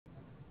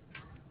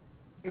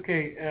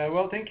Okay,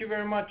 well, thank you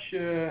very much,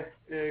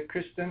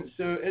 Kristen.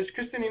 So as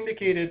Kristen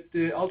indicated,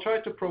 I'll try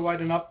to provide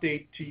an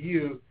update to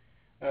you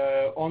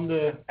on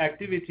the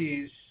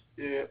activities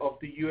of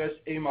the US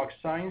AMOC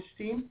Science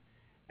Team.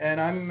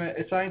 And I'm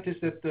a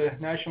scientist at the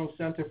National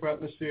Center for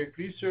Atmospheric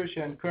Research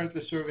and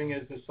currently serving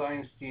as the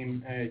Science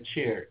Team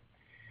Chair.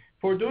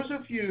 For those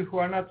of you who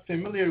are not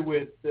familiar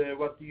with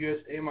what the US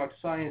AMOC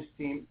Science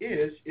Team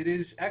is, it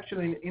is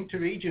actually an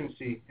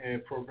interagency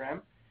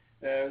program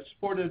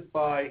supported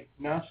by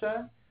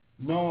NASA,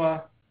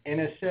 NOAA,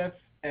 NSF,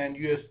 and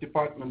US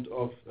Department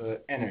of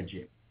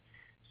Energy.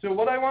 So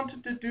what I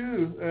wanted to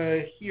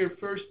do here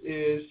first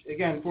is,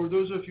 again, for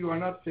those of you who are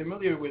not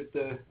familiar with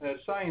the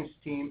science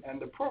team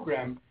and the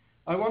program,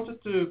 I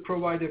wanted to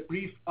provide a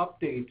brief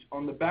update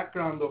on the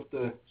background of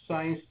the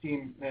science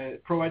team,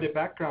 provide a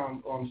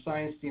background on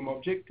science team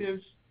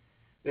objectives,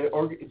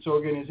 its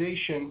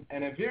organization,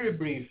 and a very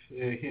brief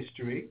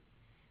history.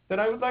 Then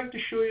I would like to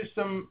show you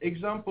some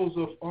examples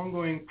of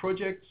ongoing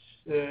projects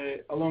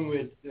along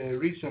with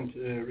recent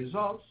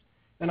results.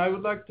 And I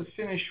would like to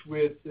finish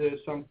with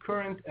some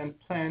current and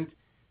planned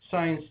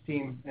science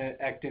team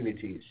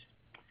activities.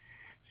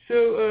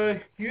 So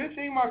US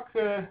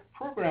AMOC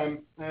program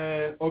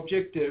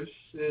objectives,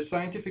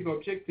 scientific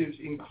objectives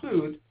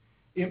include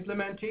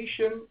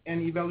implementation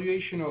and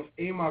evaluation of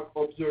AMOC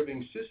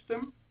observing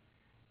system,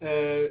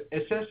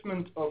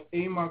 assessment of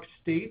AMOC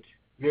state,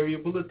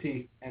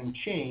 variability, and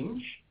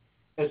change,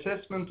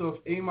 assessment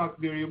of AMOC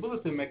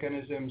variability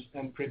mechanisms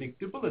and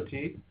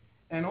predictability,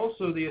 and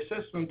also the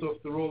assessment of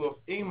the role of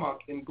AMOC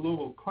in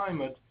global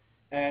climate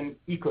and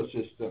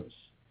ecosystems.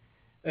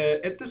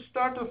 At the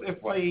start of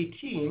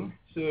FY18,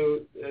 so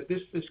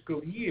this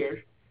fiscal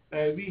year,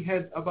 we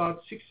had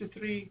about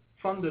 63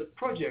 funded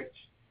projects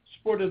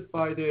supported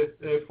by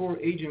the 4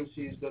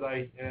 agencies that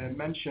I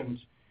mentioned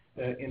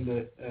in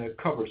the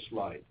cover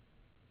slide.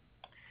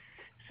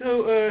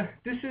 So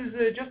this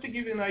is just to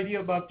give you an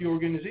idea about the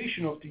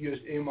organization of the US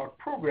AMOC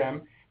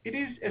program. It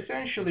is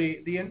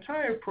essentially, the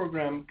entire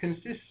program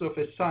consists of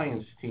a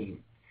science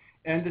team.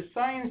 And the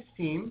science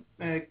team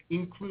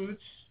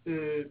includes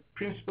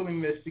principal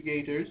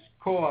investigators,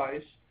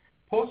 co-Is,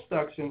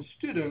 postdocs, and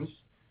students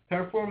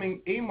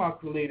performing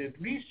AMOC-related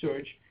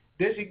research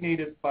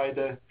designated by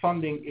the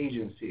funding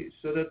agencies.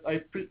 So that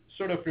I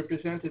sort of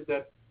represented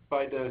that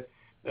by the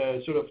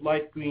sort of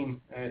light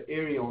green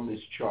area on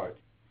this chart.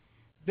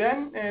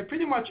 Then,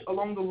 pretty much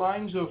along the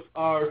lines of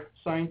our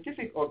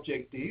scientific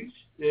objectives,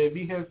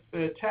 we have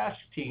task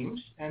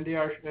teams, and they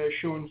are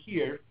shown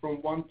here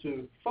from 1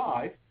 to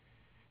 5.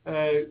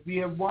 We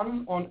have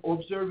one on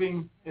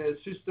observing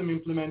system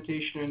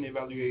implementation and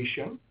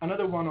evaluation,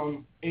 another one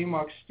on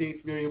AMOC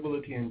state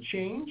variability and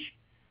change.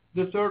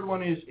 The third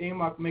one is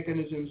AMOC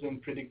mechanisms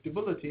and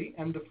predictability,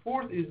 and the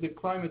fourth is the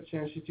climate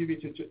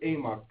sensitivity to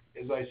AMOC.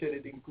 As I said,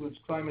 it includes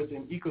climate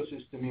and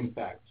ecosystem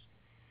impacts.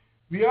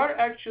 We are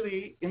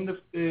actually in the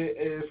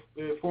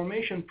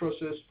formation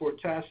process for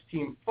Task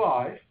Team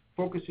 5,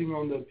 focusing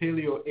on the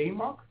Paleo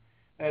AMOC.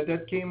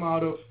 That came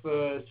out of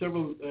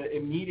a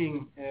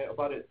meeting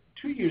about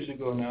 2 years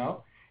ago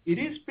now. It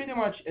is pretty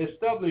much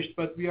established,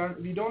 but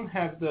we don't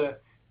have the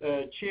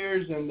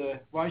chairs and the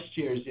vice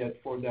chairs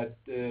yet for that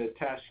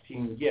task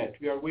team yet.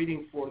 We are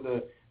waiting for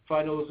the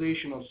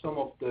finalization of some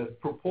of the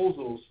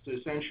proposals to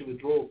essentially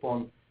draw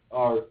upon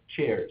our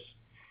chairs.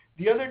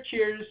 The other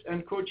chairs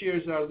and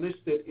co-chairs are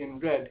listed in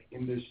red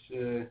in this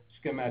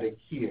schematic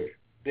here.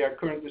 They are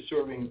currently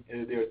serving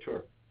their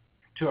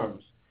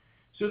terms.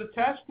 So the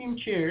task team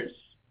chairs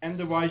and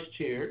the vice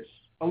chairs,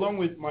 along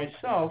with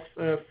myself,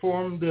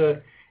 form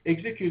the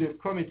executive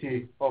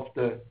committee of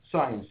the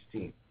science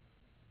team.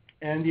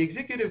 And the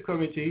executive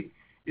committee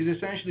is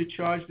essentially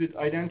charged with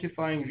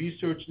identifying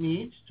research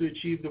needs to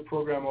achieve the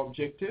program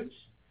objectives.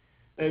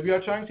 We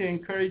are trying to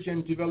encourage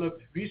and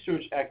develop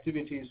research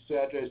activities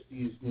to address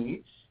these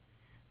needs.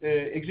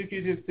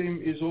 Executive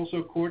team is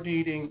also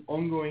coordinating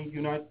ongoing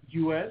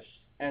US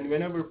and,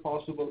 whenever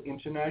possible,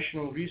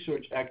 international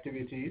research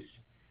activities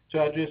to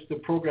address the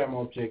program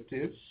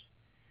objectives.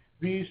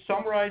 We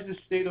summarize the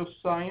state of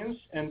science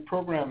and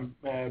program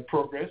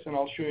progress, and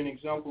I'll show you an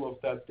example of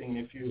that in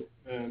a few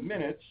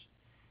minutes.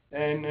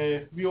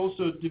 And we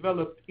also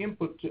develop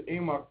input to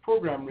AMOC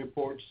program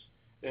reports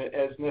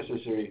as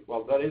necessary.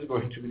 Well, that is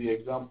going to be the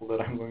example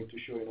that I'm going to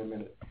show in a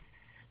minute.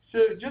 So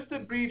just a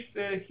brief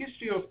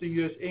history of the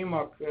US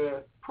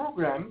AMOC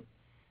program.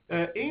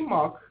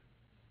 AMOC,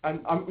 and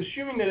I'm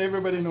assuming that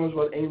everybody knows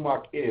what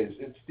AMOC is.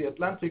 It's the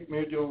Atlantic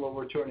Meridional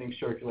Overturning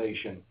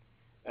Circulation.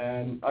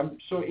 And I'm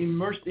so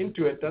immersed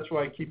into it, that's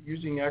why I keep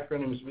using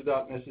acronyms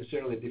without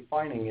necessarily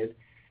defining it.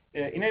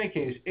 In any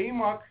case,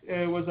 AMOC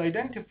was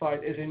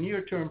identified as a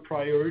near-term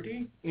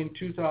priority in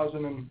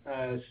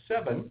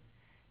 2007.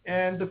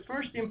 And the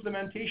first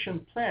implementation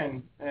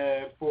plan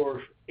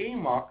for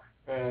AMOC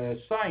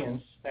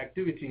science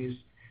activities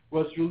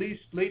was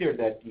released later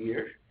that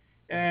year.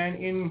 And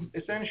in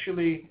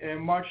essentially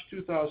March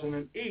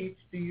 2008,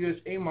 the US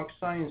AMOC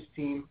Science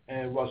Team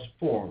was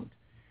formed.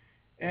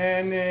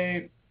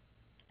 And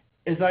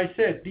as I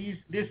said,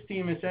 this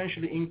team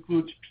essentially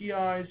includes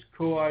PIs,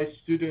 co-Is,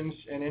 students,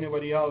 and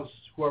anybody else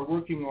who are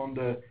working on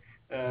the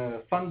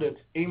funded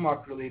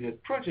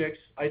AMOC-related projects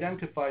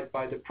identified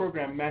by the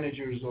program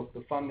managers of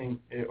the funding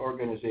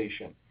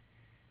organization.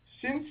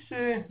 Since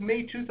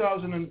May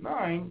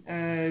 2009,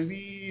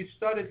 we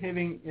started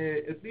having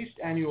at least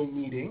annual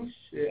meetings,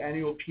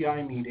 annual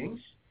PI meetings,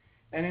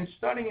 and in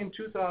starting in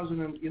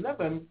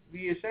 2011,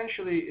 we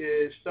essentially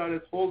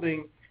started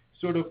holding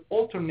sort of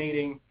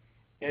alternating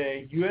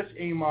US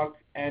AMOC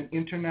and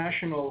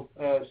international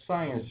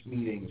science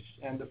meetings.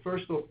 And the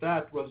first of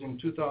that was in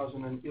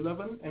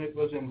 2011, and it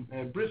was in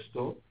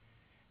Bristol.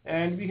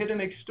 And we had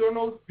an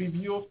external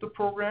review of the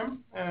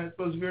program. It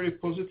was very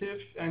positive,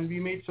 and we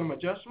made some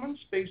adjustments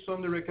based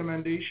on the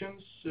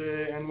recommendations.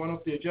 And one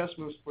of the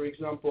adjustments, for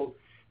example,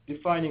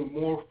 defining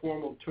more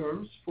formal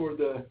terms for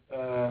the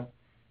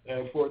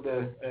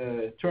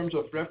terms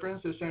of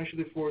reference,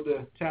 essentially for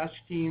the task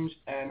teams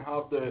and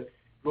how the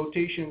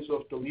rotations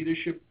of the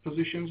leadership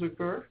positions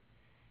occur.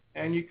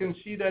 And you can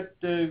see that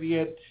we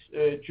had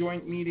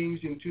joint meetings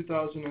in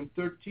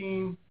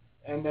 2013,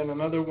 and then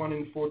another one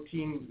in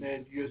 14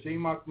 US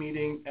AMOC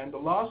meeting, and the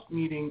last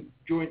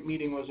joint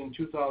meeting was in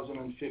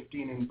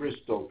 2015 in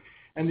Bristol.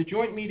 And the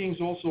joint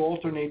meetings also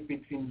alternate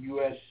between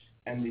US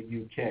and the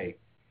UK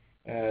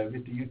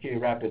with the UK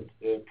RAPID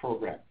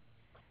program.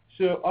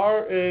 So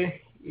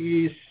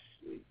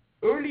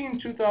early in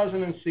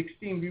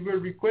 2016, we were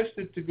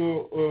requested to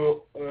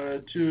go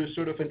to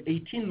sort of an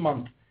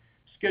 18-month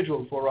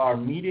schedule for our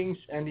meetings,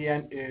 and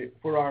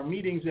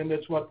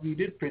that's what we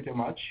did pretty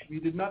much. We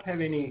did not have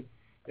any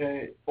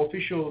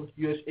official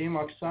US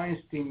AMOC Science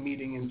Team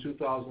meeting in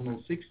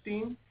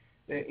 2016.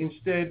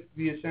 Instead,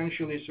 we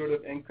essentially sort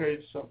of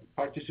encouraged some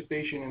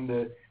participation in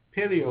the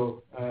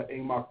Paleo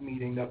AMOC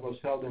meeting that was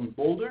held in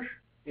Boulder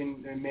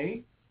in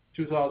May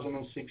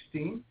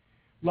 2016.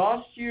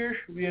 Last year,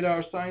 we had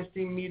our science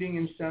team meeting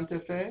in Santa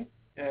Fe,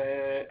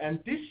 and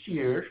this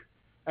year,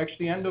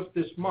 actually end of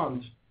this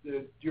month,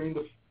 during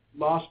the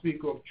last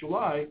week of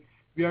July,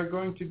 we are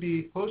going to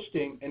be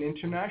hosting an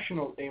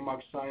international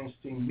AMOC science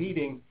team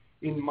meeting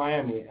in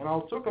Miami. And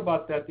I'll talk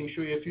about that and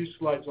show you a few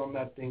slides on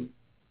that thing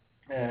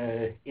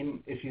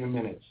in a few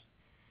minutes.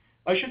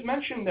 I should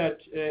mention that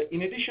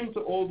in addition to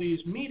all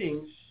these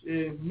meetings,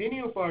 many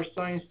of our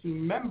science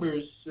team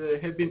members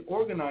have been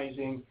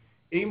organizing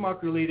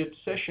AMOC-related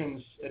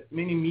sessions at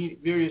many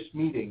various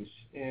meetings.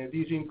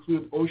 These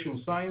include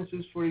Ocean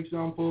Sciences, for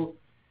example,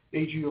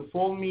 AGU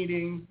Fall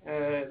meeting,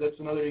 that's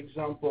another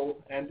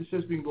example, and this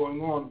has been going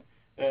on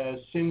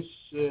since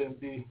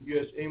the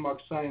US AMOC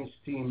Science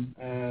Team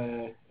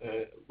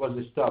was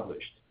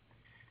established.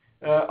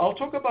 I'll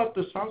talk about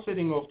the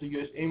sunsetting of the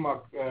US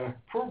AMOC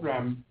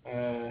program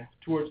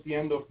towards the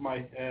end of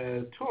my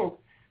talk.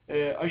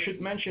 I should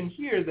mention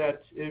here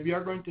that we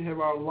are going to have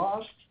our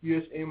last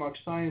US AMOC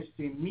Science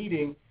Team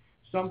meeting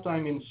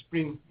sometime in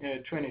spring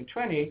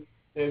 2020.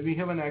 We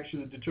haven't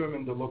actually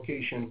determined the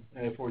location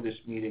for this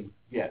meeting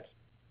yet.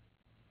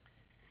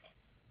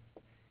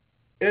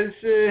 As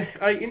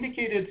I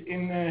indicated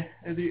in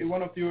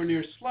one of the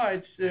earlier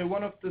slides,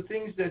 one of the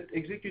things that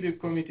Executive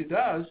Committee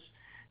does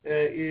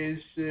is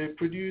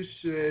produce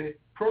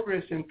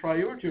progress and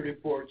priority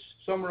reports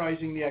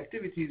summarizing the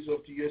activities of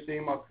the US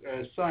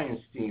AMOC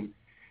Science Team.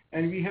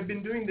 And we have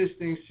been doing this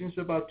thing since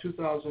about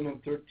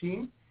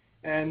 2013,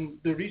 and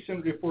the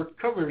recent report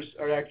covers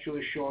are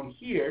actually shown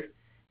here.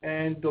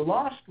 And the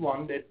last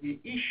one that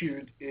we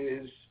issued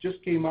just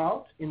came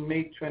out in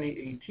May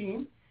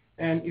 2018.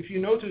 And if you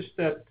notice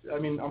that, I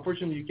mean,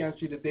 unfortunately you can't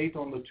see the date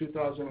on the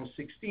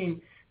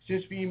 2016,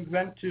 since we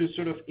went to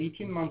sort of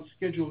 18-month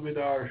schedule with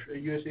our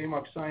US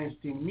AMOC Science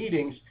Team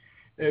meetings,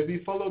 we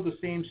follow the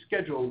same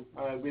schedule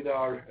with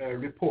our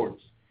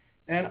reports.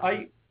 And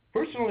I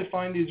personally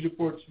find these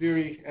reports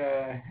very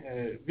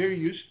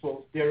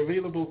useful. They're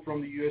available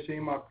from the US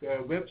AMOC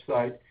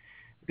website.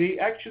 They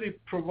actually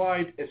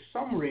provide a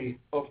summary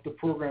of the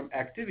program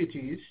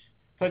activities,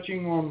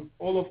 touching on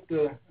all of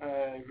the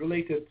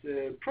related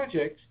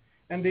projects,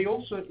 and they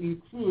also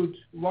include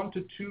 1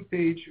 to 2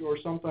 page or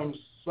sometimes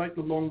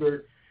slightly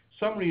longer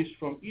summaries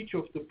from each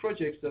of the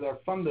projects that are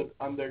funded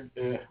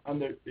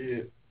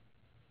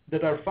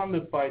that are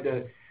funded by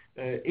the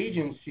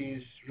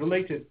agencies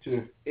related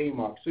to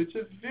AMOC. So it's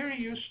a very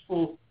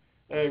useful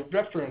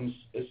reference,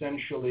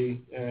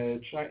 essentially,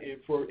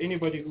 for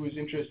anybody who is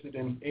interested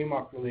in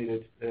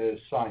AMOC-related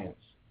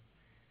science.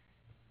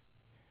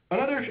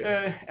 Another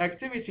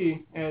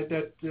activity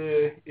that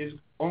is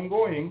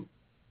ongoing,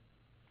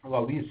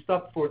 well, we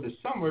stopped for the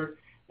summer,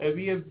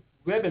 we have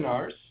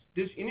webinars.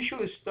 This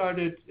initially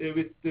started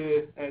with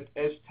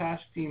as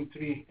Task Team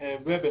 3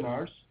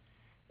 webinars,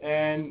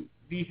 and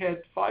we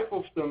had 5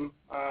 of them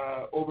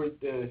over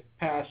the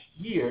past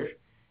year,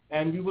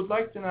 and we would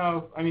like to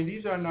now, I mean,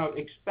 these are now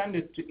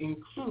expanded to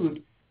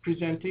include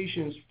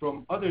presentations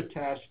from other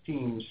task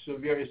teams. So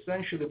we are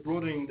essentially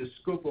broadening the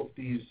scope of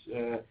these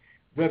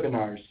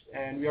webinars,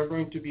 and we are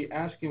going to be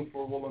asking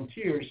for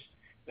volunteers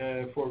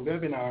for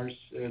webinars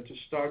to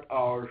start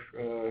our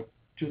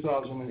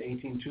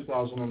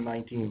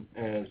 2018-2019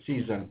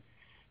 season.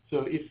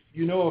 So if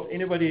you know of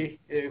anybody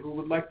who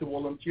would like to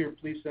volunteer,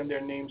 please send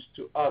their names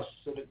to us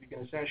so that we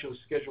can essentially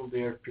schedule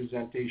their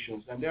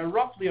presentations. And they're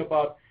roughly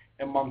about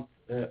a month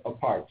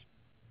apart.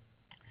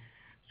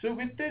 So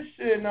with this,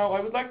 now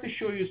I would like to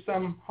show you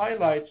some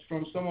highlights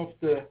from some of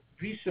the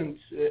recent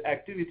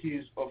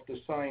activities of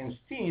the science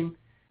team.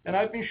 And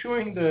I've been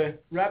showing the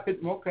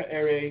rapid MOCA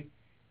array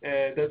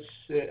that's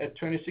at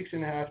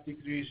 26.5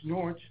 degrees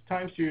north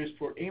time series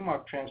for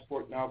AMOC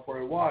transport now for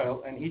a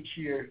while, and each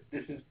year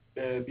this is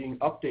being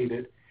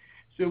updated.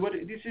 So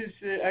this is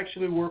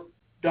actually work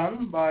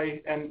done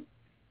by, and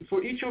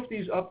for each of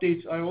these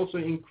updates I also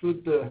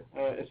include the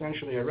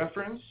essentially a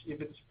reference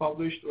if it's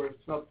published, or if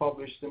it's not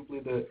published, simply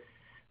the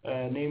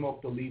name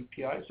of the lead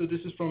PI. So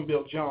this is from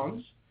Bill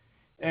Johns.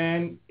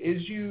 And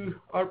as you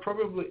are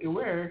probably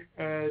aware,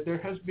 there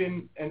has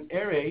been an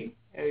array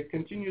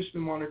continuously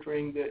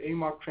monitoring the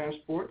AMOC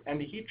transport and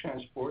the heat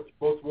transport,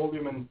 both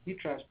volume and heat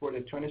transport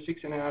at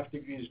 26.5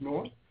 degrees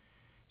north,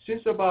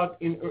 since about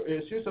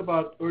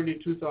early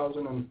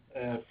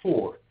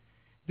 2004.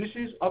 This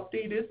is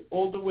updated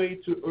all the way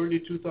to early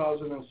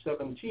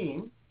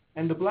 2017,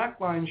 and the black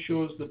line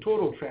shows the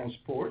total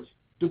transport.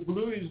 The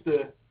blue is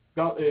the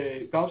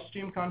Gulf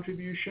Stream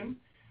contribution.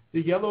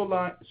 The yellow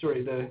line,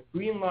 the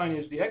green line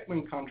is the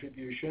Ekman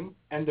contribution,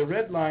 and the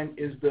red line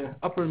is the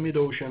upper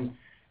mid-ocean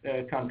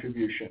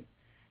contribution.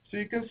 So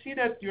you can see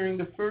that during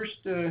the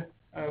first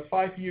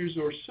 5 years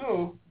or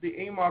so, the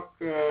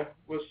AMOC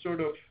was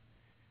sort of,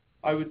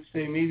 I would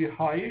say, maybe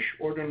highish,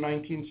 order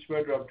 19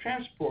 square drop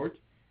transport,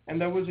 and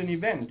there was an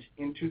event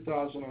in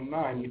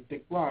 2009. It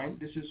declined.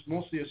 This is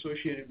mostly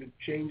associated with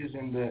changes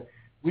in the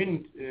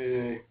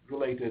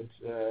wind-related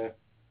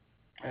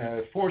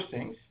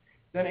forcings.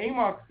 Then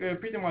AMOC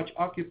pretty much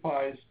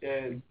occupies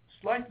a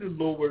slightly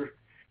lower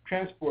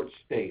transport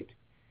state.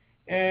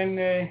 And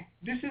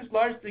this is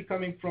largely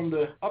coming from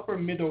the upper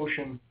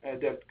mid-ocean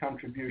depth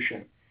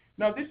contribution.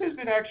 Now this has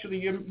been actually,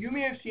 you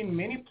may have seen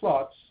many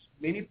plots,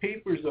 many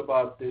papers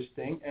about this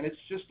thing, and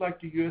it's just like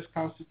the US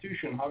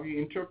Constitution, how you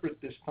interpret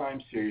this time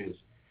series.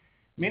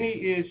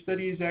 Many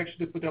studies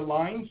actually put a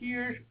line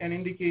here and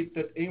indicate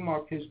that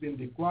AMOC has been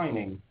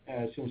declining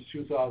since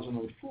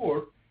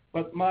 2004.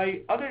 But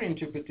my other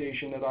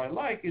interpretation that I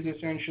like is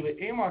essentially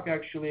AMOC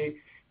actually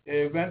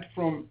went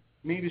from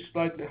maybe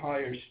slightly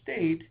higher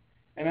state,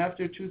 and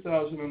after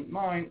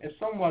 2009, a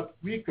somewhat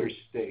weaker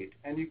state.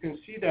 And you can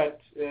see that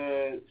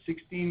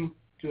 16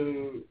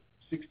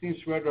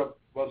 square drop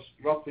was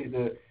roughly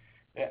the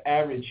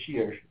average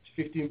here.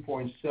 It's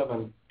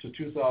 15.7 to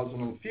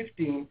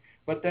 2015,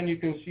 but then you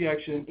can see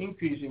actually an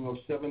increasing of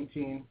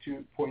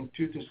 17.2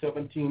 to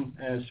 17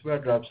 square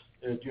drops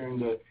during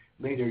the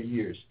later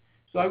years.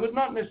 So I would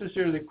not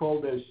necessarily call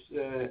this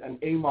an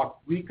AMOC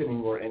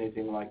weakening or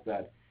anything like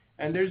that.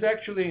 And there's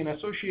actually an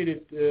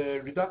associated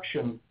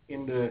reduction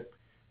in the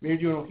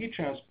meridional heat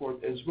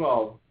transport as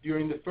well.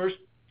 During the first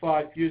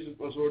 5 years, it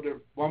was ordered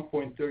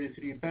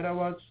 1.33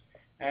 petawatts,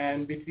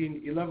 and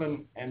between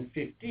 11 and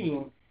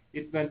 15,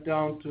 it went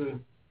down to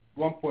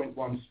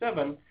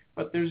 1.17,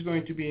 but there's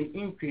going to be an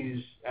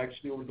increase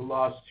actually over the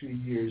last 2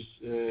 years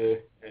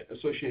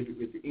associated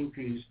with the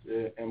increased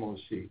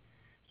MOC.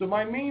 So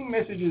my main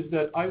message is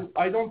that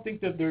I don't think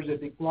that there's a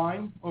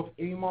decline of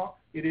AMOC.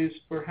 It is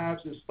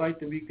perhaps a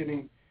slightly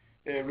weakening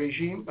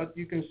regime, but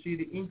you can see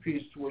the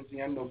increase towards the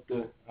end of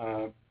the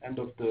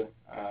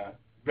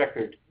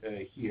record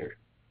here.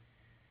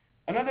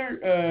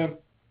 Another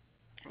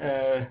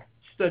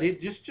study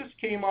just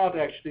came out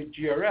actually,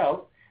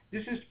 GRL.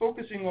 This is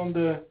focusing on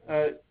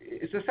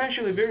it's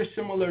essentially very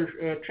similar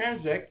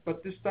transect,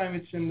 but this time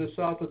it's in the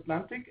South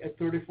Atlantic at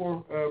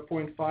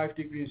 34.5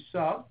 degrees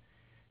south.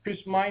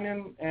 Chris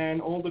Minen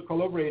and all the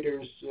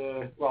collaborators,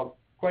 well,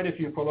 quite a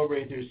few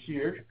collaborators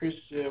here. Chris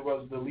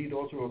was the lead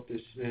author of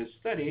this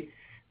study.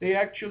 They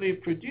actually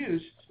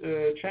produced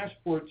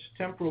transport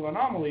temporal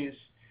anomalies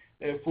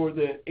for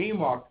the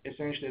AMOC,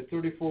 essentially at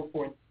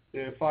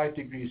 34.5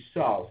 degrees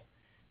south,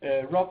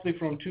 roughly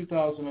from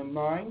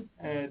 2009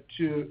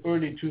 to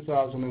early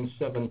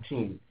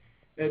 2017.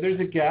 There's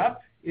a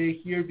gap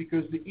here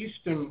because the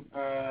eastern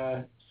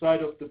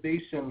side of the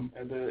basin,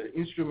 the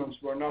instruments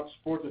were not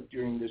supported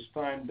during this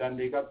time. Then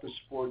they got the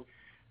support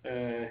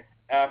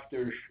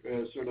after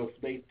sort of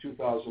late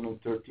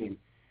 2013.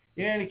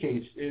 In any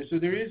case, so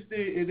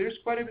there's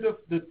quite a bit of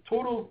the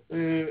total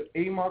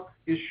AMOC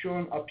is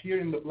shown up here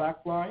in the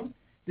black line.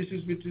 This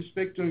is with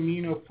respect to a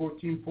mean of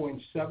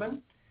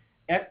 14.7.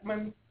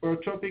 Ekman,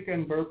 barotropic,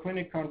 and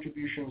baroclinic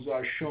contributions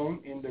are shown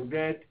in the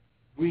red,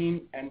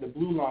 green, and the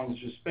blue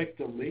lines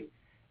respectively.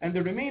 And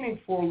the remaining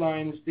 4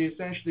 lines, they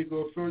essentially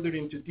go further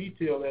into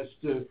detail as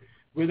to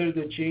whether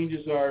the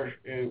changes are,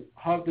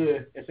 how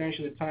the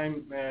essentially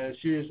time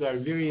series are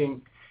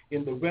varying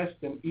in the west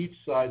and east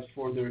sides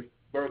for the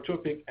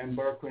barotropic and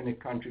baroclinic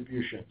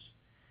contributions.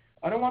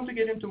 I don't want to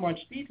get into much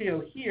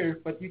detail here,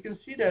 but you can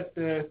see that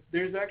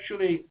there's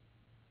actually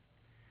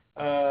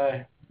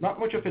not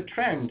much of a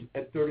trend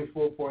at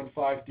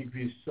 34.5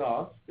 degrees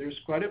south. There's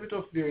quite a bit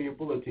of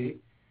variability.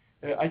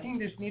 I think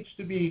this needs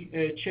to be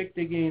checked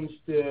against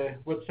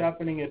what's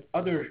happening at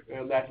other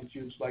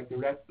latitudes, like the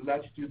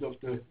latitude of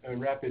the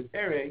rapid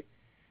array.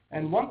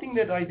 And one thing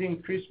that I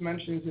think Chris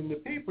mentions in the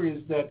paper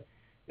is that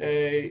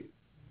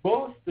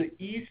both the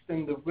east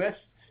and the west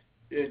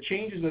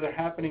changes that are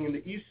happening in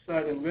the east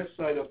side and west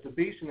side of the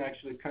basin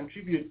actually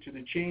contribute to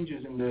the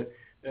changes in the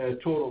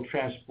total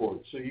transport.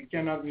 So you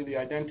cannot really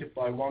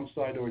identify one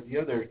side or the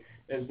other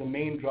as the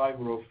main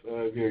driver of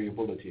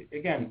variability.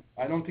 Again,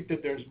 I don't think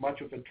that there's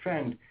much of a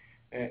trend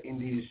in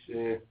these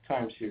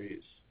time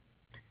series.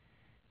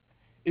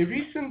 A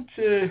recent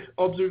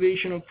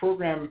observational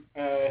program,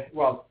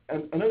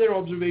 another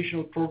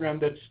observational program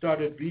that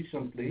started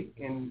recently,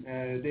 and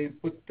they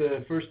put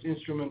the first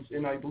instruments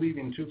in, I believe,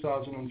 in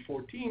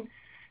 2014,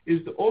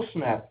 is the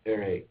OSNAP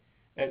array.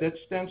 That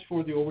stands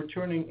for the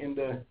overturning in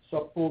the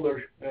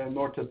subpolar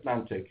North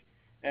Atlantic.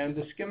 And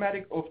the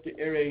schematic of the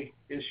array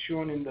is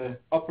shown in the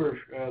upper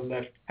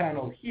left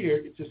panel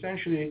here. It's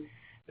essentially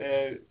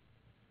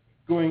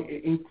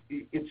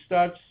it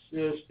starts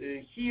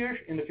here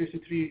in the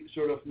 53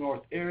 sort of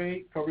north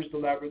array, covers the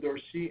Labrador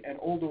Sea, and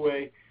all the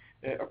way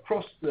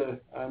across the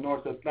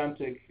North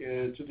Atlantic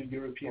to the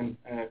European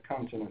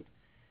continent.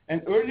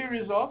 And early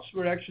results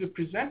were actually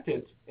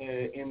presented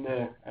in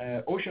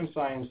the Ocean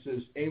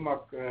Sciences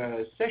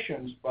AMOC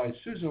sessions by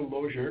Susan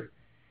Lozier.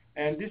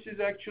 And this is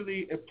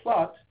actually a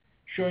plot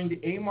showing the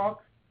AMOC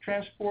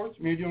transport,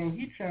 meridional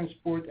heat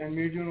transport, and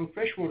meridional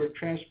freshwater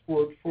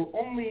transport for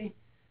only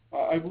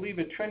I believe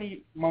a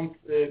 20-month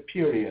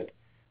period.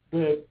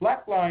 The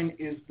black line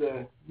is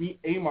the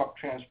AMOC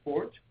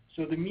transport,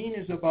 so the mean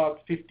is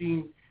about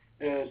 15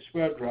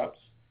 square drops.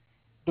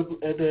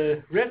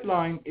 The red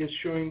line is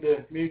showing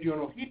the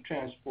meridional heat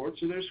transport,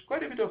 so there's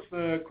quite a bit of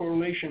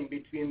correlation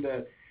between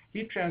the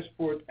heat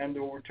transport and the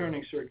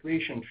overturning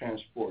circulation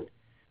transport.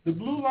 The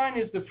blue line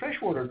is the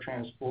freshwater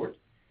transport,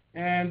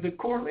 and the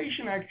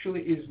correlation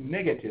actually is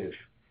negative.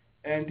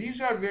 And these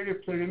are very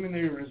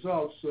preliminary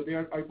results, so they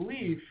are, I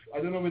believe,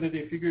 I don't know whether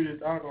they figured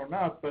it out or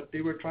not, but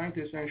they were trying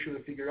to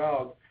essentially figure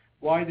out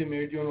why the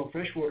meridional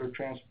freshwater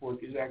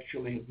transport is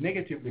actually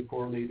negatively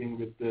correlating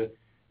with the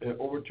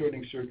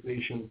overturning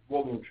circulation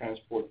volume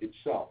transport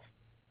itself.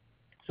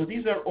 So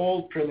these are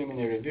all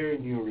preliminary, very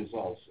new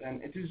results,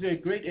 and it is a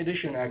great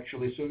addition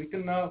actually. So we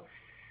can now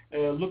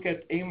look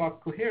at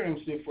AMOC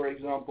coherency, for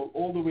example,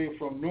 all the way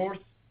from north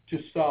to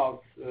south.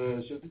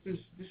 So this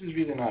is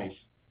really nice.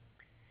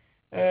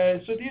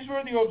 So these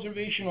were the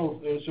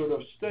observational sort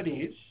of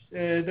studies.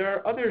 There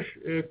are other,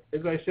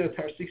 as I said,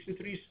 there are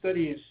 63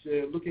 studies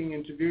looking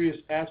into various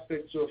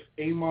aspects of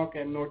AMOC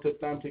and North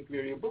Atlantic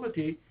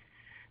variability.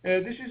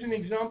 This is an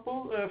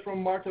example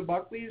from Martha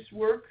Buckley's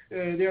work.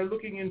 They are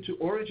looking into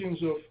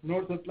origins of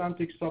North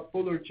Atlantic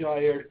subpolar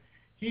gyre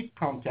heat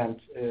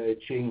content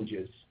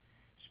changes.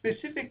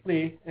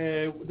 Specifically,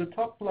 the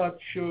top plot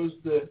shows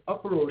the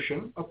upper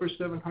ocean, upper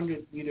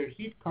 700-meter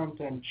heat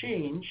content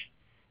change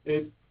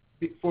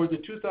for the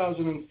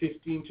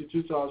 2015 to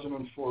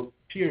 2004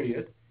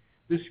 period.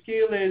 The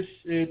scale is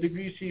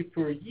degrees C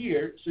per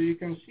year, so you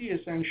can see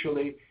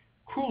essentially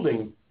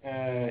cooling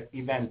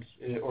events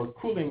or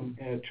cooling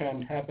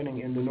trend happening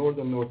in the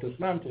northern North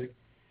Atlantic.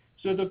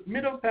 So the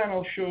middle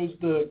panel shows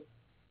the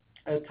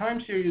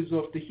time series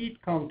of the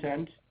heat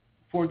content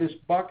for this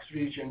box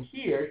region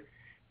here,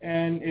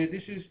 and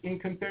this is in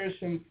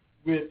comparison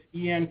with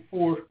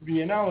EN4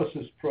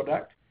 reanalysis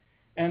product.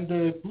 And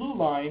the blue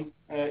line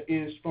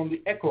is from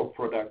the ECHO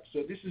product.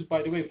 So this is,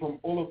 by the way, from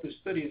all of the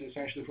studies,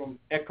 essentially from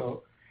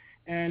ECHO.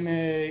 And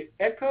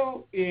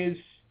ECHO is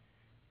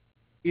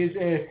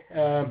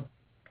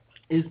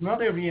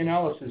not a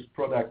reanalysis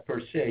product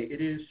per se.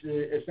 It is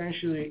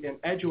essentially an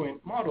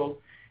adjoint model.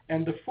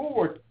 And the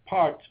forward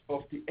part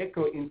of the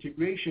ECHO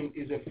integration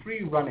is a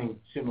free-running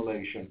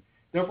simulation.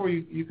 Therefore,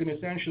 you can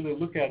essentially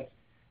look at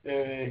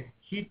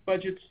heat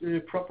budgets,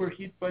 proper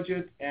heat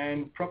budget,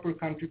 and proper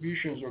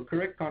contributions or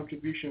correct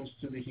contributions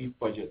to the heat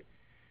budget.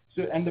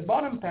 So, and the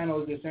bottom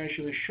panel is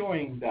essentially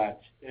showing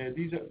that.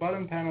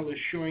 Bottom panel is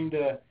showing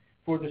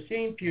for the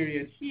same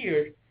period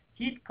here,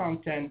 heat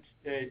content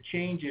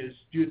changes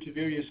due to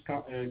various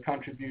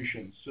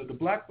contributions. So the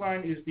black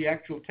line is the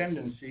actual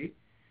tendency.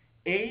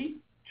 A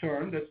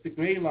term, that's the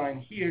gray line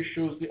here,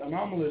 shows the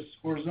anomalous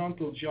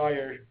horizontal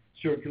gyre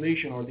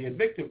circulation or the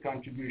advective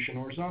contribution,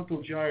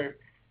 horizontal gyre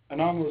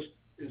anomalous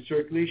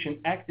circulation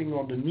acting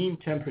on the mean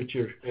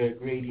temperature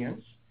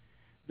gradients.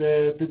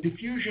 The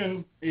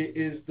diffusion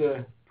is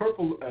the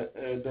purple,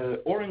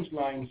 the orange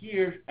line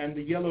here, and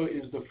the yellow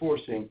is the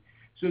forcing.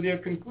 So their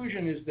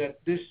conclusion is that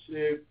this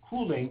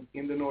cooling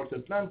in the North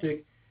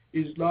Atlantic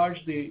is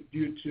largely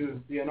due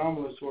to the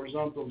anomalous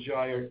horizontal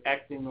gyre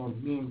acting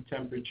on mean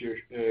temperature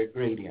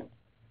gradient.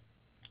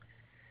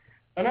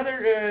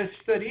 Another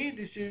study,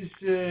 this is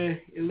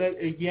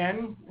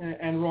Yan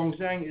and Rong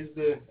Zhang is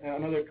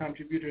another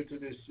contributor to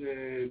this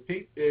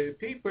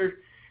paper.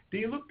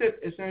 They looked at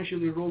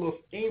essentially the role of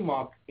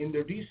AMOC in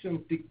the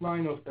recent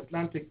decline of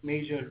Atlantic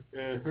major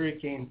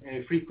hurricane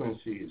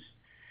frequencies.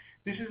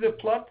 This is a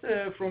plot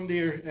from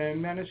their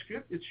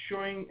manuscript. It's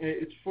showing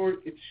it's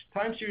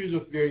time series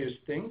of various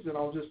things, and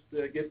I'll just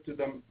get to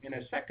them in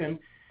a second.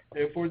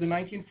 For the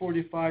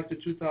 1945 to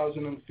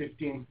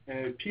 2015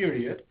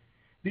 period,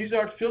 these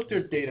are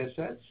filtered data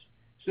sets.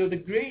 So the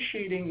gray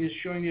shading is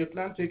showing the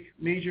Atlantic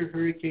major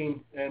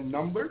hurricane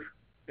number,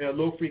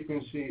 low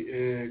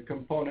frequency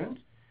component.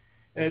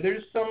 There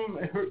is some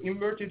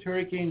inverted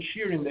hurricane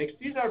shear index.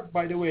 These are,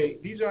 by the way,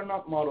 these are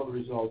not model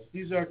results.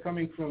 These are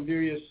coming from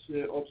various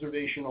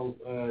observational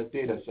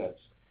data sets.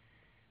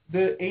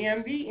 The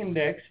AMV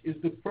index is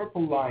the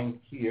purple line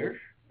here,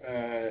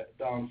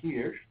 down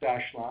here,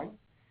 dash line.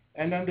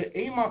 And then the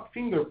AMOC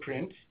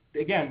fingerprint,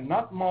 again,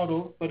 not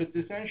model, but it's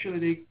essentially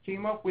they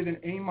came up with an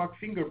AMOC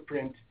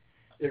fingerprint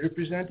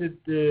represented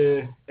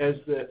as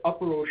the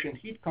upper ocean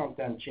heat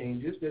content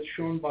changes. That's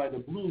shown by the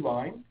blue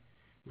line.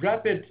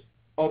 Rapid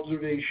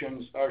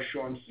observations are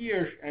shown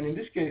here, and in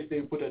this case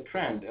they put a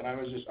trend, and I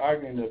was just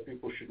arguing that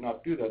people should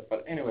not do that.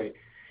 But anyway,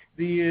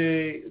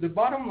 the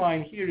bottom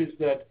line here is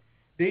that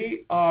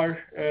they are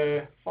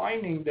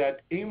finding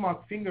that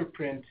AMOC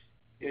fingerprint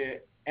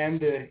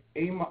and the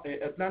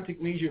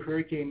Atlantic major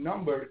hurricane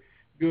number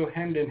go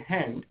hand in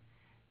hand,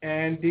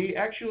 and they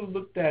actually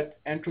looked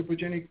at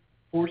anthropogenic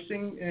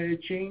forcing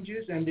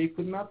changes, and they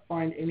could not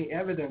find any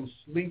evidence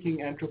linking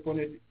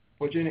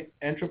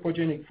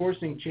anthropogenic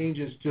forcing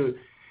changes to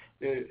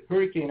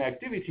hurricane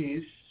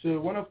activities. So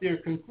one of their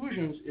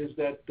conclusions is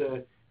that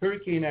the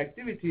hurricane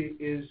activity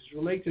is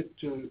related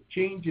to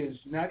changes,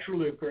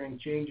 naturally occurring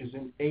changes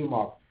in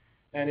AMOC,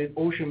 and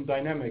ocean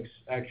dynamics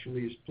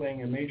actually is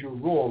playing a major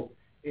role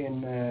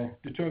in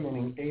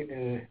determining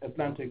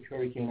Atlantic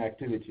hurricane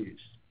activities.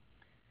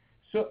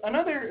 So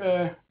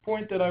another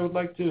point that I would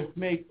like to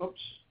make,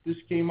 this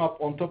came up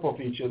on top of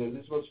each other.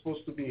 This was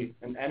supposed to be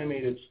an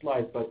animated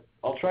slide, but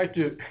I'll try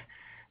to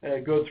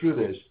go through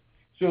this.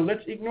 So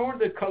let's ignore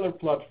the color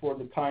plot for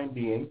the time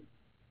being.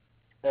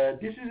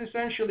 This is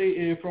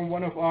essentially from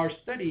one of our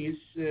studies.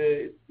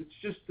 It's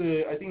just,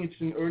 I think it's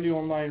an early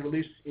online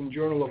release in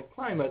Journal of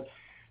Climate.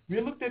 We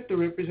looked at the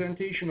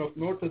representation of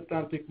North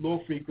Atlantic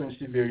low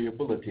frequency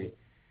variability.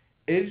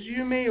 As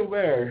you may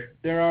aware,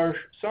 there are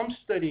some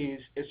studies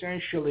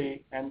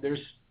essentially, and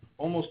there's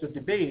almost a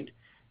debate,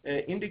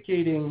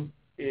 indicating,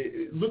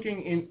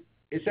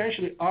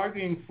 essentially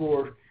arguing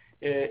for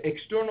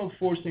external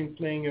forcing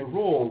playing a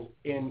role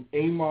in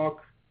AMOC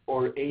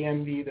or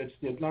AMV, that's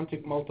the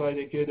Atlantic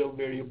multi-decadal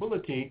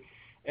variability,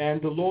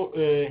 and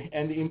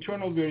the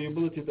internal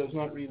variability does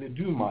not really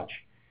do much.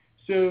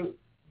 So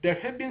there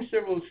have been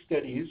several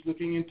studies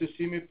looking into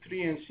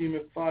CMIP3 and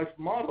CMIP5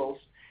 models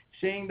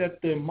saying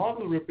that the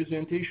model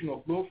representation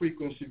of low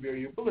frequency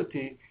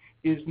variability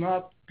is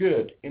not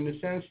good, in the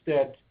sense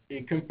that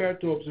compared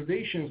to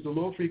observations, the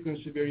low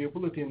frequency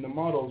variability in the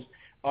models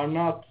are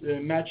not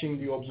matching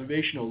the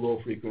observational low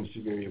frequency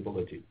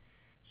variability.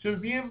 So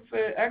we have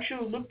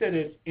actually looked at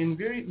it in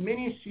very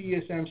many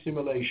CESM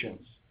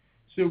simulations.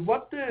 So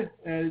what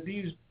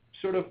these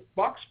sort of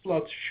box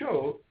plots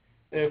show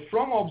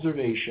from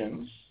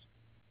observations,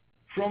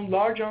 from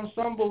large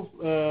ensemble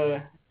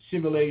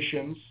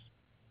simulations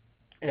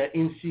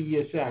in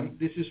CESM,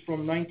 this is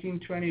from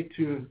 1920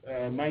 to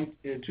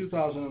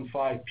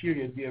 2005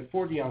 period, we have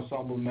 40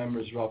 ensemble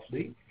members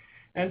roughly.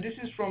 And this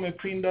is from a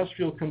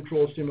pre-industrial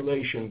control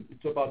simulation.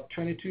 It's about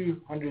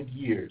 2,200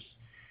 years.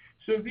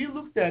 So we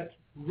looked at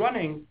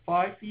running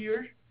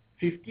 5-year,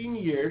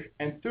 15-year,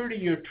 and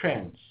 30-year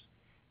trends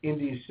in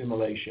these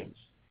simulations.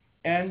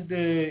 And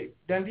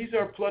then these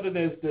are plotted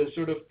as the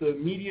sort of the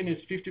median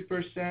is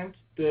 50%.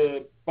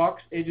 The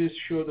box edges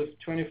show the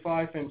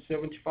 25 and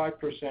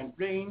 75%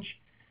 range,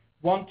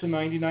 1 to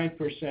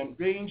 99%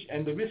 range,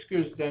 and the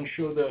whiskers then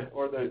show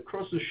the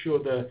crosses show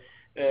the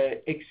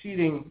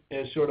exceeding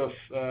sort of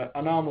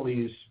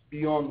anomalies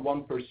beyond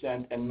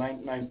 1% and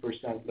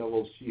 99%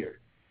 levels here.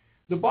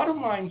 The bottom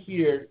line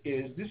here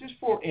is this is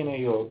for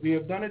NAO. We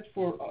have done it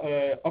for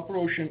upper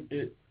ocean,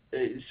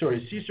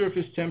 sea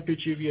surface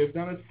temperature. We have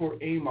done it for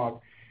AMOC.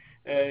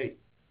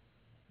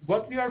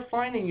 What we are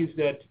finding is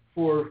that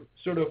for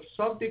sort of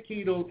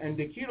subdecadal and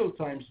decadal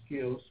time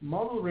scales,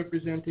 model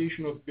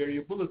representation of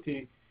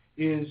variability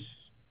is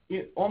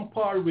on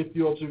par with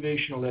the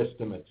observational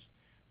estimates.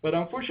 But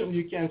unfortunately,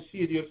 you can't see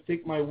it. You have to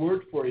take my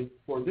word for it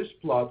for this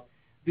plot.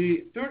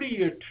 The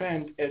 30-year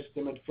trend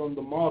estimate from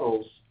the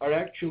models are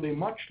actually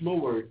much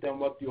lower than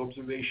what the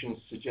observations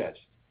suggest.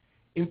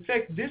 In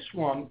fact, this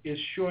one is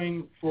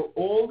showing for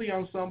all the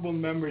ensemble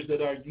members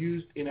that are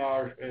used in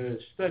our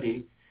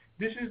study.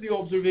 This is the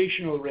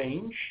observational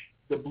range,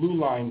 the blue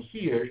line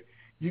here.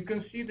 You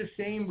can see the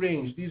same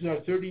range. These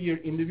are 30-year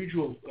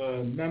individual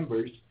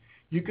members.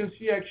 You can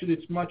see actually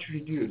it's much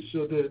reduced.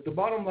 So the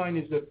bottom line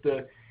is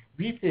that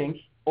we think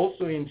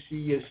also in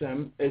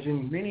CESM, as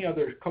in many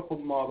other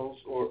coupled models,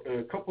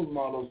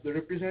 the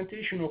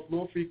representation of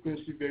low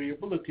frequency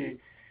variability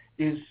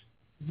in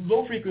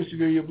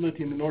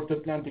the North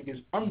Atlantic is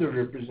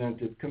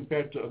underrepresented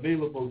compared to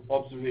available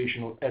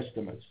observational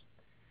estimates.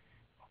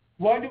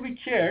 Why do we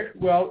care?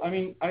 Well, I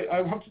mean,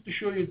 I wanted to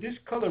show you this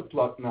color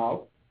plot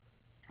now.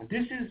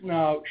 This is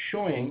now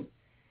showing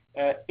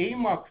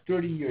AMOC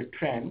 30-year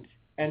trend,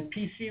 and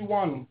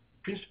PC1,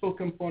 principal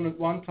component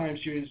 1 time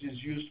series,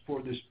 is used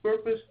for this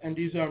purpose, and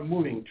these are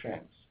moving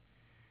trends.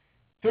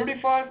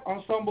 35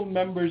 ensemble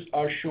members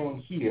are shown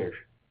here,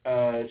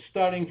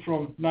 starting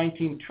from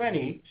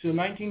 1920. So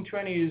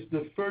 1920 is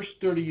the first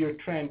 30-year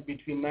trend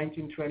between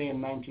 1920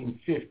 and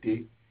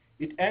 1950.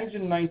 It ends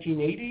in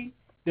 1980.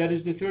 That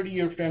is the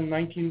 30-year trend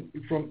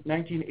from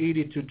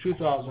 1980 to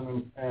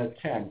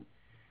 2010.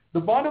 The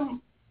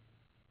bottom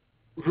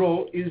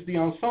row is the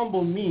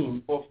ensemble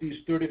mean of these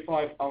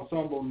 35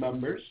 ensemble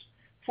members.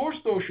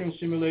 Forced ocean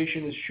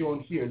simulation is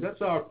shown here.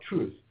 That's our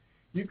truth.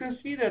 You can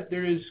see that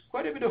there is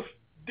quite a bit of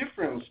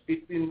difference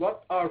between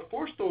what our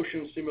forced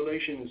ocean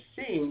simulation is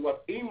saying,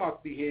 what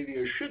AMOC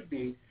behavior should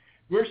be,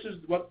 versus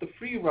what the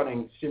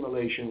free-running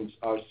simulations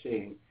are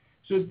saying.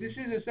 So this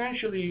is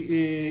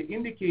essentially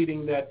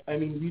indicating that,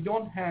 we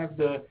don't have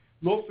the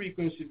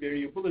low-frequency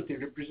variability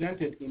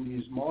represented in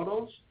these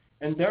models,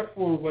 and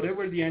therefore,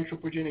 whatever the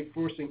anthropogenic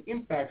forcing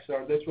impacts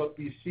are, that's what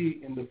we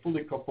see in the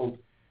fully coupled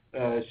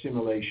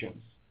simulations.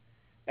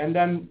 And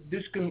then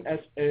this can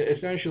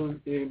essentially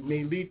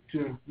may lead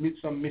to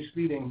some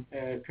misleading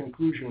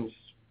conclusions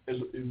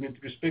with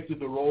respect to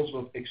the roles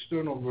of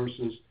external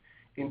versus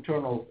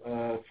internal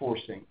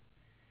forcing.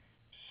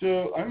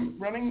 So I'm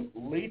running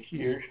late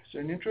here, so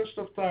in the interest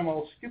of time,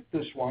 I'll skip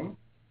this one.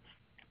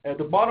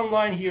 The bottom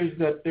line here is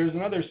that there's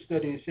another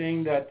study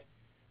saying that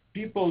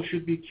people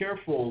should be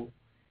careful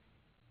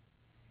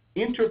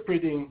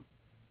interpreting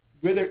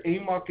whether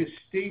AMOC is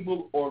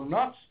stable or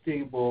not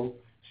stable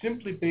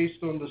simply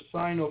based on the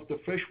sign of the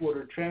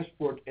freshwater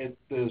transport at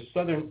the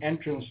southern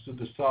entrance to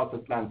the South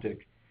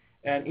Atlantic.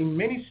 And in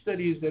many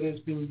studies that has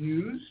been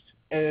used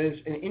as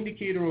an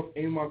indicator of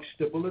AMOC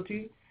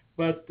stability,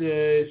 but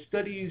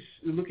studies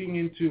looking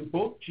into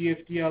both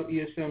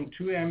GFDL,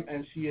 ESM2M,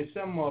 and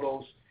CSM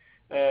models,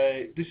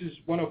 this is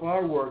one of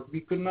our work,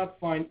 we could not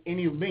find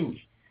any link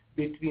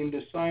between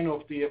the sign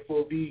of the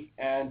FOV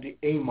and the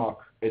AMOC,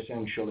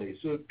 essentially.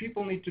 So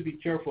people need to be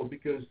careful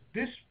because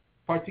this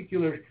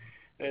particular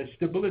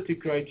stability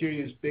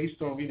criteria is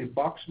based on really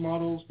box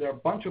models. There are a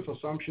bunch of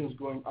assumptions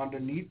going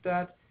underneath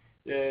that.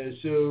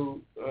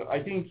 So I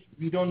think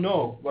we don't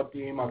know what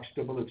the AMOC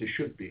stability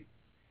should be.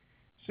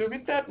 So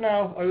with that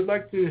now, I would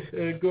like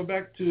to go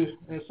back to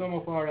some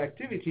of our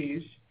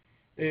activities.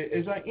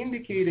 As I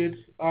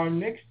indicated, our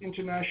next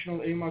International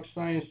AMOC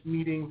Science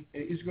meeting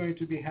is going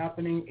to be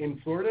happening in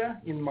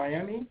Florida, in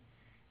Miami,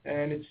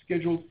 and it's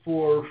scheduled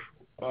for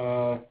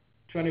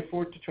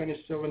 24th to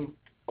 27th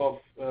of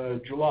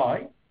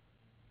July.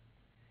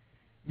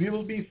 We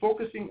will be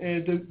focusing,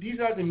 these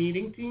are the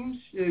meeting themes.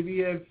 We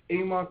have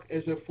AMOC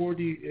as a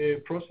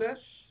 4D process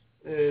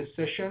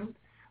session.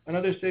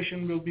 Another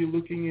session will be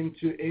looking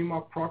into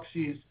AMOC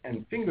proxies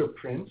and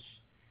fingerprints.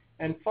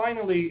 And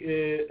finally,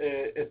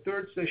 a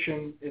third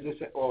session is,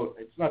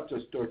 it's not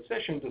just third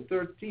session, the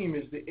third theme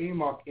is the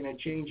AMOC in a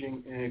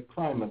changing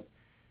climate.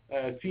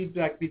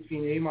 Feedback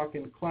between AMOC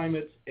and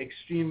climate,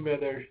 extreme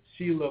weather,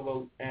 sea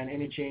level, and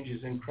any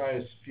changes in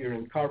cryosphere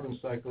and carbon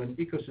cycle and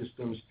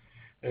ecosystems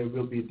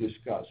will be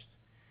discussed.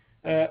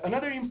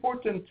 Another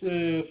important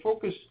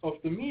focus of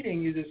the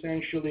meeting is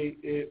essentially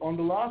on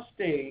the last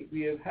day,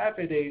 we have half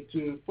a day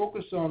to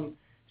focus on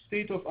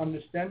state of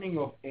understanding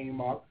of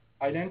AMOC,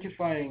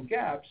 identifying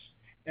gaps,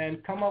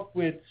 and come up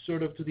with,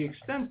 sort of to the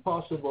extent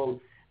possible,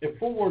 a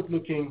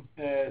forward-looking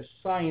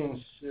science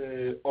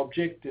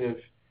objective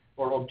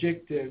or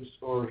objectives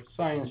or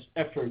science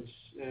efforts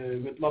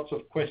with lots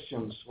of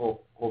questions,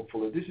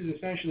 hopefully. This is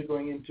essentially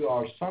going into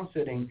our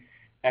sunsetting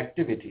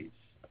activities.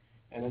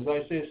 And as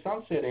I say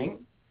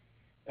sunsetting,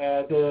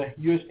 the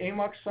US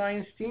AMOC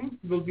Science Team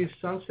will be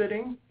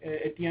sunsetting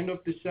at the end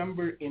of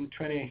December in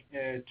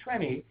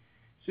 2020.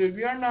 So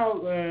we are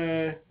now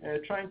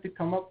trying to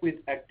come up with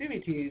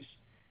activities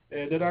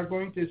that are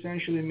going to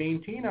essentially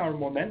maintain our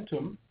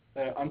momentum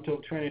until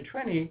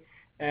 2020,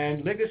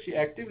 and legacy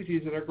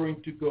activities that are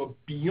going to go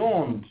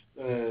beyond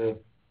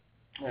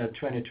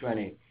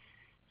 2020.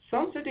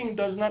 Sunsetting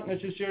does not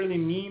necessarily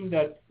mean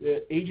that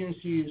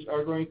agencies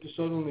are going to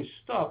suddenly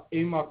stop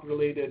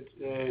AMOC-related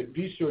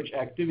research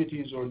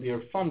activities or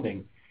their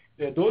funding.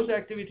 Those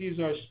activities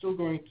are still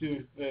going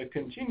to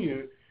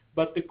continue,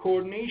 but the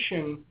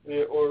coordination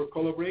or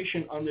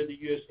collaboration under the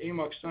US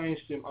AMOC Science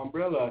Team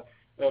umbrella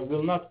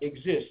will not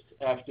exist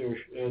after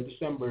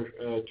December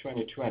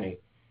 2020.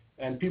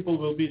 And people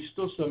will be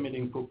still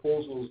submitting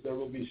proposals. There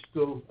will be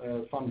still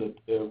funded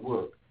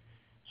work.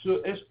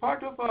 So as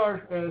part of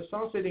our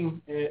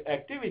sunsetting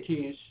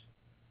activities,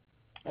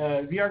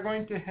 we are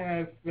going to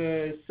have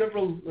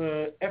several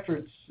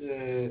efforts,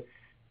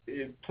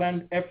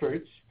 planned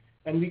efforts,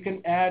 and we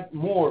can add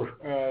more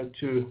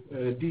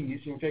to these.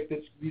 In fact,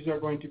 these are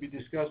going to be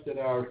discussed at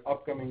our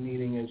upcoming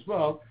meeting as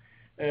well.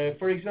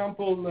 For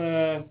example,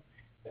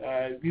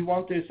 we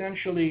want to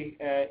essentially,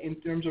 in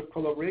terms of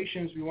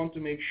collaborations, we want to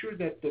make sure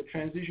that the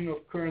transition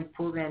of current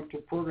program to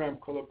program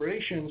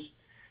collaborations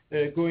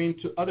go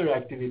into other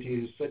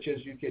activities, such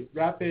as UK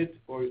Rapid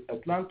or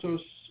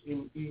Atlantos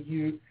in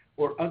EU,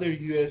 or other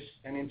US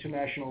and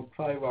international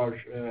CLIVAR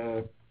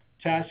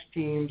task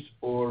teams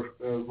or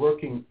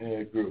working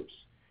groups.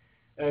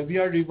 We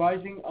are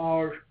revising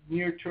our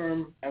near-term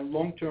and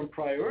long-term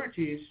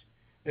priorities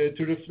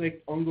to reflect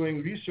ongoing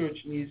research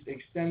needs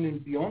extending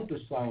beyond the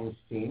science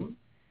team.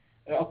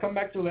 I'll come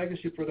back to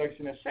legacy products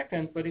in a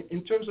second, but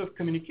in terms of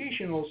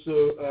communication also,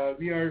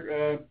 we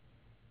are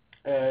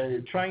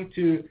trying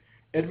to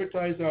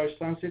advertise our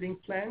sunsetting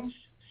plans,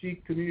 seek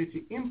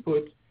community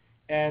input,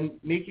 and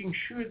making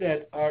sure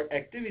that our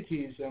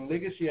activities and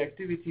legacy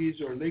activities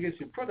or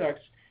legacy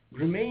products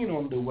remain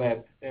on the web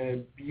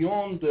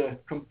beyond the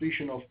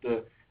completion of the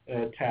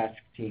task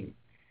team.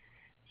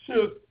 So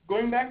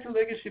going back to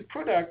legacy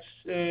products,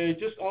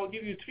 I'll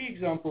give you 3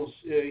 examples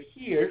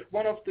here.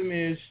 One of them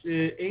is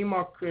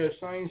AMOC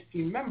Science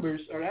Team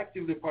members are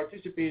actively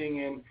participating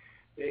in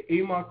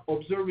AMOC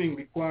observing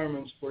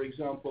requirements, for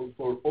example,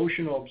 for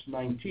OceanObs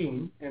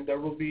 19, and there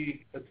will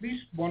be at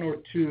least 1 or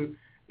 2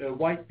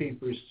 white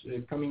papers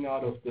coming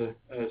out of the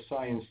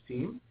science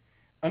team.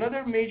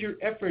 Another major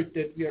effort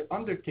that we are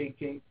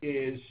undertaking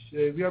is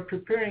we are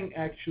preparing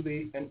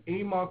actually an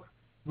AMOC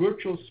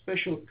virtual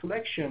special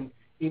collection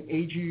in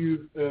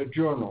AGU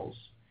journals.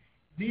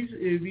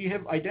 We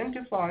have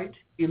identified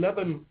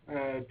 11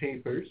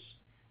 papers,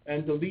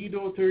 and the lead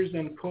authors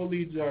and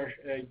co-leads are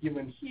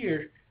given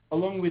here,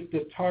 along with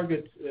the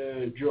target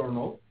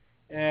journal.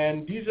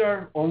 And these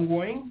are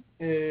ongoing.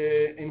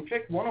 In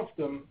fact, one of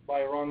them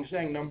by Rong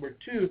Zhang, number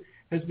 2,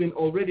 has been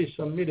already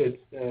submitted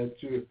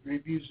to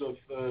reviews of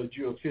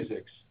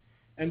geophysics.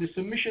 And the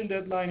submission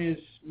deadline is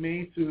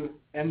May to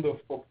end of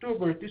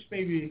October. This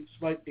may be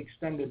slightly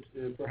extended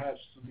perhaps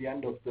to the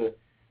end of the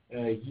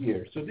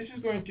year. So this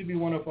is going to be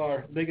one of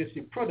our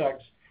legacy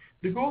products.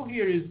 The goal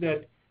here is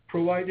that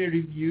provide a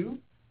review,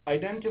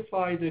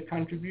 identify the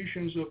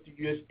contributions of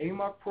the US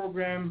AMOC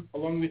program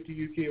along with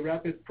the UK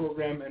RAPID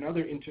program and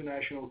other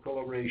international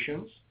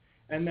collaborations,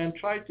 and then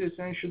try to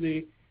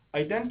essentially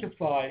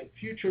identify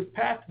future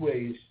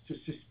pathways to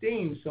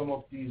sustain some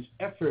of these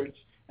efforts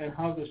and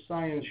how the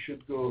science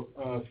should go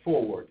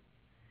forward.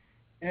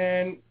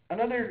 And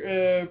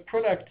another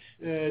product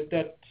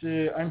that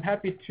I'm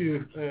happy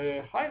to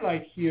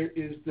highlight here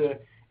is the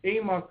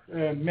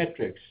AMOC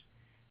metrics.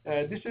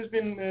 This has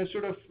been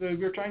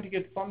we're trying to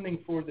get funding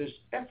for this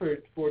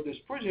effort, for this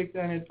project,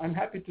 and I'm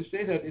happy to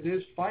say that it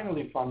is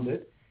finally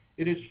funded.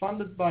 It is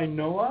funded by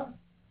NOAA,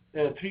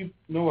 3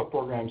 NOAA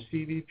programs,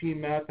 CVP,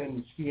 MAP,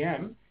 and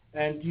CM,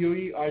 and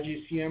DOE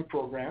RGCM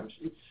programs.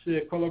 It's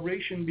a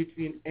collaboration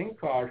between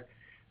NCAR,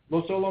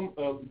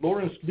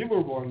 Lawrence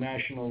Livermore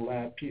National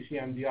Lab,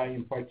 PCMDI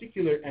in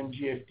particular, and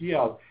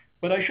GFDL.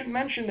 But I should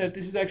mention that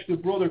this is actually a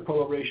broader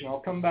collaboration. I'll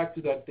come back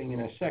to that thing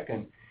in a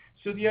second.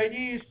 So the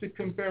idea is to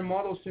compare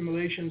model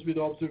simulations with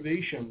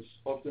observations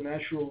of the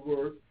natural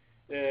world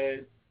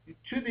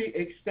to the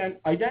extent,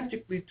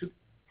 identically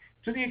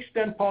to the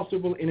extent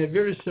possible in a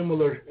very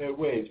similar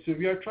way. So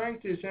we are trying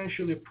to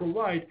essentially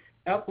provide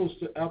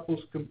apples-to-apples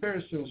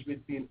comparisons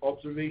between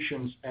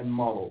observations and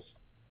models.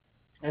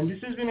 And this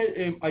has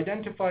been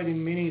identified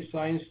in many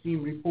science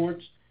team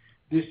reports,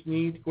 this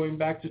need going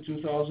back to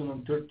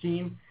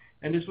 2013.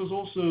 And this was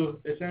also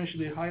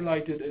essentially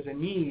highlighted as a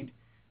need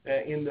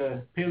in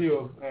the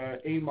Paleo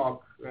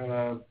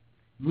AMOC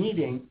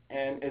meeting,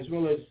 and as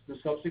well as the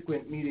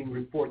subsequent meeting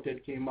report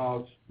that came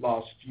out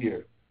last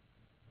year.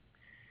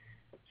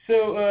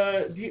 So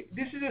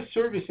this is a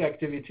service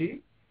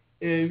activity.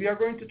 We are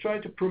going to try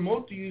to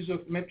promote the use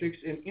of metrics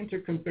in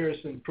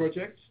intercomparison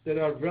projects that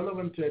are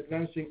relevant to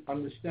advancing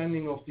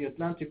understanding of the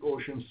Atlantic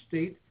Ocean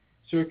state,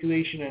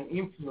 circulation, and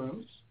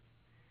influence.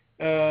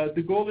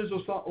 The goal is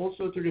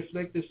also to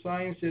reflect the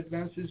science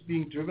advances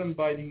being driven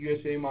by the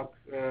US AMOC,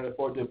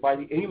 by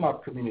the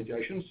AMOC community.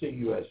 I shouldn't say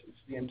US,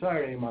 it's the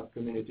entire AMOC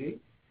community.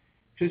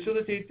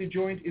 Facilitate the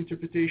joint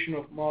interpretation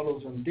of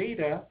models and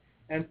data,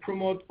 and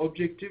promote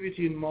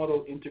objectivity in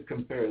model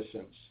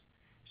intercomparisons.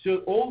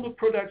 So all the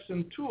products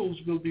and tools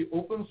will be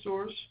open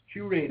source,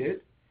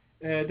 curated,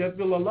 that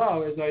will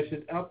allow, as I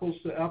said,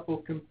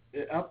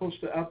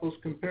 apples-to-apples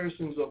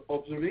comparisons of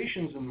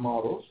observations and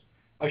models.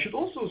 I should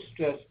also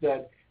stress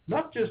that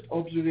not just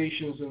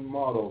observations and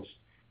models.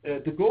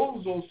 The goal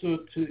is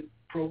also to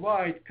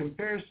provide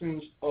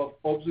comparisons of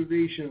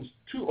observations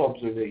to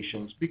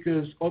observations,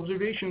 because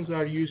observations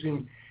are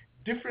using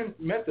different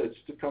methods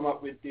to come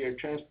up with their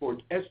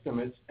transport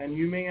estimates, and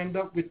you may end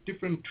up with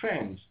different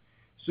trends.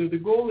 So the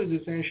goal is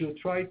essentially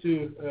try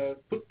to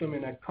put them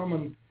in a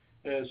common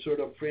sort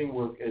of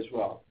framework as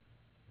well.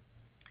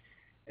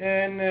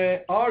 And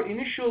our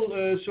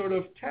initial sort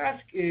of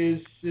task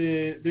is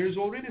there's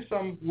already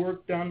some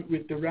work done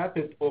with the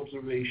rapid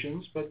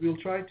observations, but we'll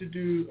try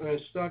to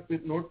start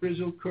with North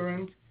Brazil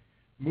Current,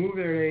 Move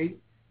Array,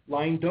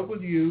 Line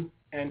W,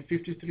 and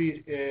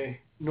 53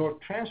 North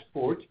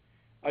Transport.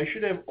 I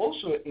should have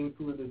also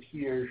included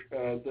here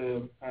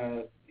the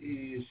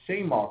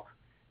SAMOC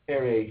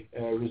array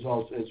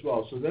results as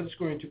well. So that's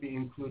going to be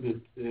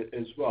included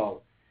as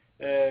well.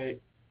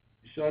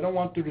 So I don't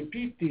want to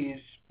repeat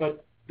these,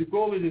 but the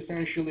goal is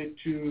essentially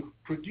to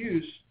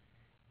produce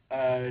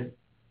a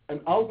an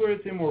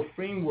algorithm or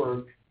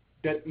framework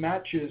that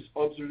matches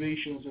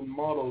observations and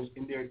models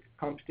in their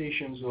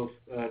computations of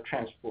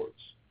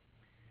transports.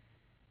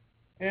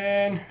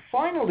 And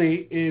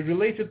finally,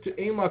 related to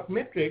AMOC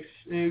metrics,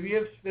 we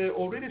have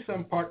already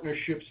some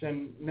partnerships and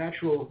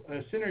natural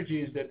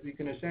synergies that we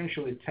can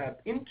essentially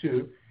tap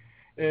into.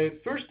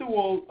 First of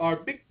all, our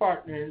big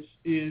partners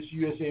is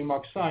US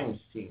AMOC Science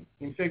Team.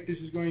 In fact, this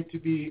is going to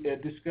be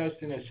discussed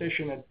in a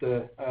session at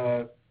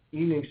the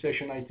evening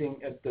session, I think,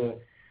 at the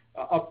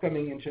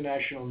upcoming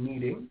international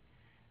meeting.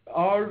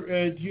 Our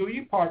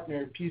DOE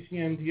partner,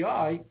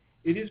 PCMDI,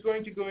 it is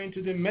going to go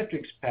into the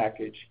metrics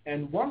package.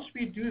 And once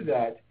we do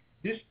that,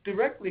 this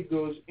directly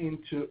goes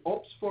into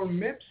OPS for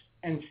MIPS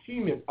and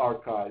CMIP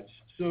archives.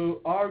 So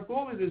our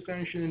goal is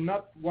essentially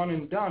not one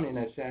and done in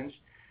a sense,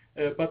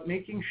 but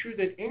making sure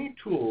that any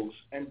tools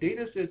and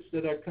data sets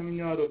that are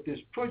coming out of this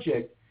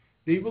project,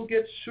 they will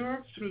get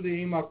served through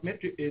the AMOC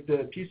metric,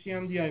 the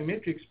PCMDI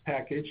metrics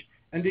package,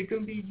 and they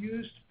can be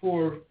used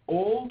for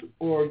old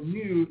or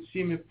new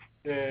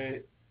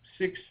CMIP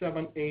 6,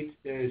 7,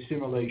 8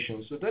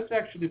 simulations. So that's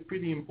actually a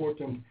pretty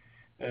important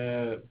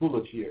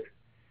bullet here.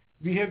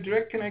 We have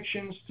direct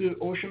connections to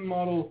Ocean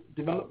Model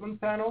Development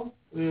Panel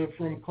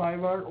from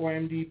CLIVAR or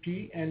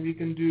MDP, and we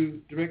can do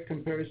direct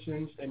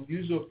comparisons and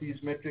use of these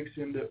metrics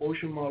in the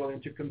Ocean Model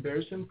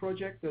Intercomparison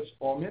project, that's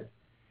OMIT.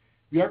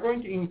 We are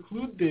going to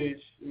include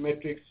these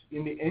metrics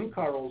in the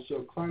NCAR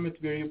also, Climate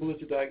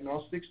Variability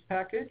Diagnostics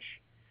package.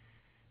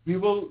 We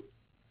will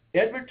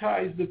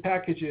advertise the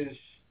packages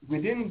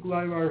within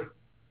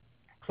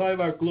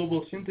CLIVAR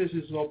Global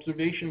Synthesis and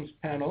Observations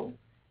panel.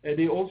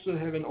 They also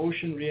have an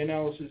ocean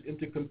reanalysis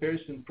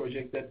intercomparison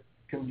project that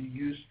can be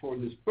used for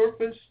this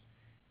purpose.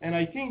 And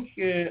I think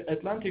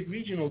Atlantic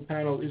Regional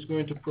Panel is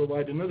going to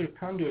provide another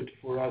conduit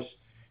for us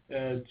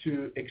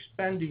to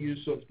expand the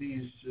use of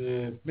these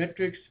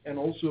metrics and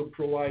also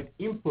provide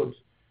input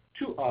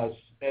to us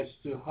as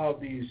to how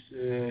these,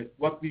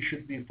 what we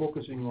should be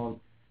focusing on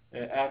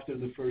after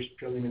the first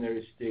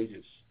preliminary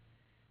stages.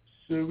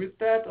 So with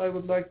that, I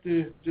would like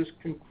to just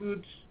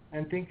conclude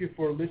and thank you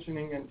for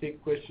listening and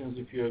take questions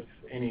if you have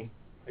any.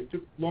 I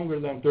took longer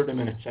than 30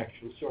 minutes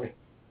actually, sorry.